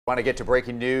Want to get to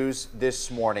breaking news this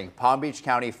morning. Palm Beach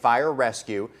County Fire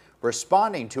Rescue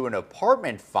responding to an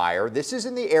apartment fire. This is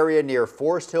in the area near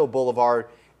Forest Hill Boulevard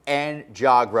and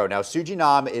Jog Road. Now, Suji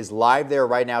Nam is live there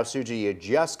right now. Suji, you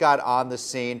just got on the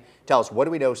scene. Tell us, what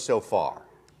do we know so far?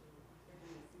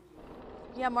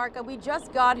 Yeah, Mark, we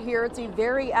just got here. It's a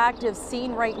very active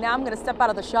scene right now. I'm going to step out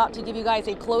of the shot to give you guys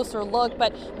a closer look,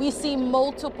 but we see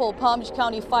multiple Palm Beach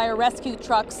County Fire Rescue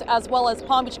trucks as well as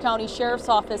Palm Beach County Sheriff's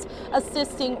Office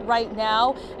assisting right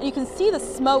now. And you can see the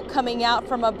smoke coming out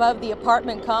from above the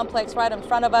apartment complex right in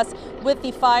front of us with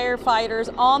the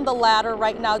firefighters on the ladder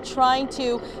right now trying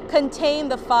to contain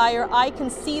the fire. I can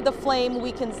see the flame.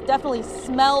 We can definitely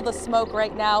smell the smoke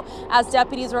right now as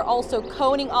deputies are also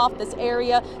coning off this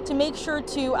area to make sure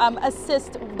to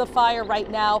assist the fire right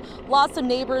now. Lots of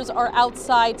neighbors are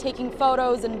outside taking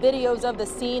photos and videos of the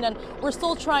scene, and we're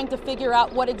still trying to figure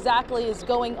out what exactly is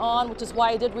going on, which is why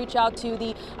I did reach out to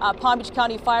the Palm Beach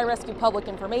County Fire Rescue Public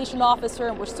Information Officer,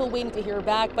 and we're still waiting to hear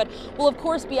back. But we'll of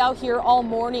course be out here all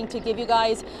morning to give you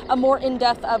guys a more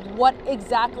in-depth of what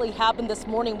exactly happened this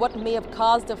morning, what may have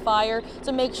caused the fire.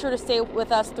 So make sure to stay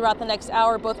with us throughout the next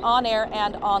hour, both on air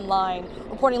and online.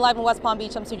 Reporting live in West Palm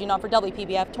Beach, I'm Suji Nam for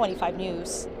WPBF 25 News.